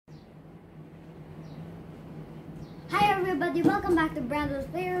Hi everybody, welcome back to Brandon's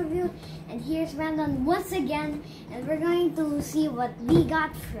Play Review, and here's Brandon once again, and we're going to see what we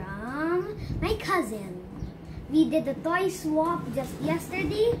got from my cousin. We did the toy swap just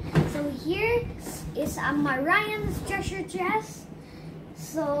yesterday, so here is Ryan's treasure chest.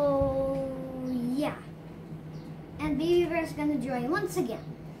 So yeah, and Baby Bear is gonna join once again.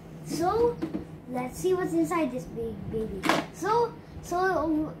 So let's see what's inside this big baby. So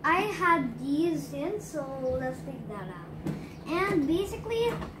I had these in, so let's take that out. And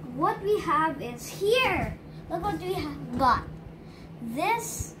basically, what we have is here. Look what we have got.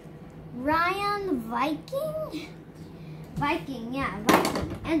 This Ryan Viking.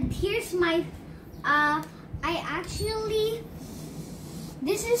 And here's my,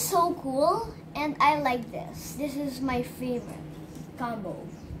 this is so cool, and I like this. This is my favorite combo.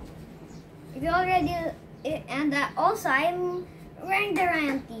 If you already, and also I'm wearing the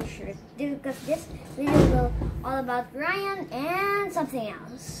Ryan t-shirt because this video is all about Ryan and something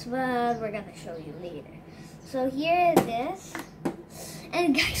else, but we're gonna show you later. So here it is,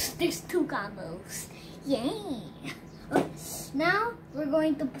 and guys, there's two combos. Yay! Okay, now we're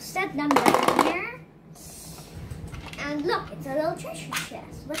going to set them down here, and look, it's a little treasure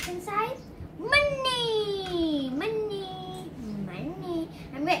chest. What's inside? Money!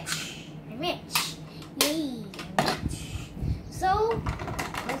 I'm rich. Yay! I'm rich. So,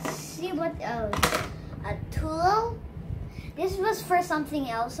 let's see what else. A tool. This was for something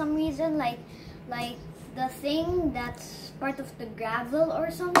else, some reason, like the thing that's part of the gravel or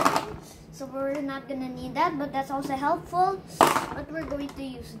something. So we're not gonna need that, but that's also helpful. But we're going to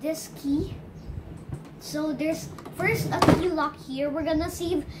use this key. So there's first a key lock here. We're gonna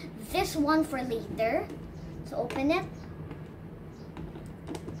save this one for later. So open it.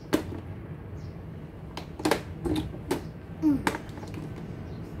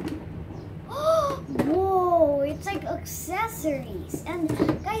 Whoa, it's like accessories. And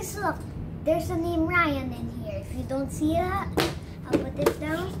guys, look, there's a name Ryan in here. If you don't see that, I'll put it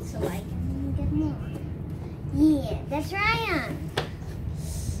down so I can get more. Yeah, that's Ryan.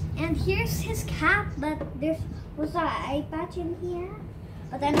 And here's his cap, but there's also an eye patch in here.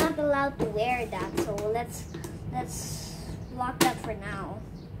 But I'm not allowed to wear that, so let's lock that for now.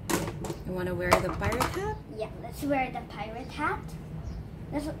 You want to wear the pirate hat? Yeah, let's wear the pirate hat.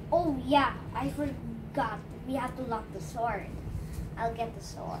 Oh yeah, I forgot. We have to lock the sword. I'll get the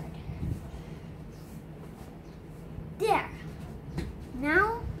sword. There.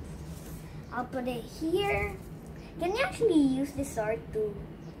 Now, I'll put it here. Can you actually use the sword to...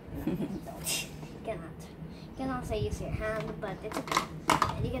 No, you cannot. You can also use your hand, but it's okay.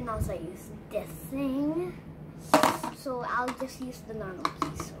 And you can also use this thing. So I'll just use the normal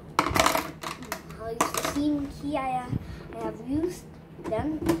key. So I'll use the same key I have used.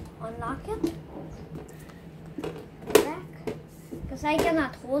 Then unlock it. Back. Because I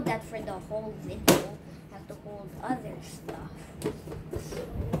cannot hold that for the whole video. I have to hold other stuff. So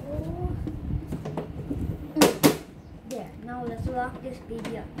there. Now let's lock this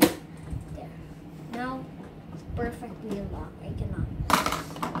baby up. There. Now it's perfectly locked. I cannot.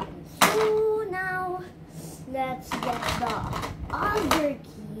 So now let's get the other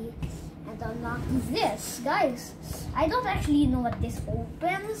key and unlock this. Guys, I don't actually know what this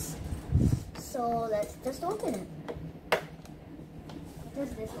opens, so let's just open it. What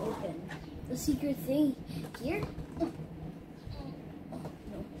does this open? The secret thing here? No,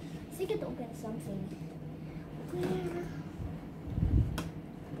 I think it opens something. Where?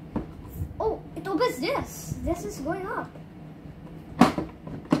 Oh, it opens this. This is going up.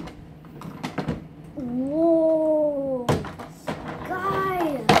 Whoa,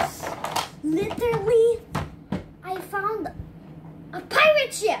 guys, literally I found a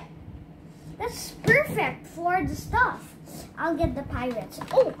pirate ship. That's perfect for the stuff. I'll get the pirates.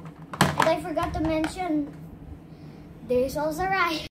 Oh, and I forgot to mention there's also Ryan.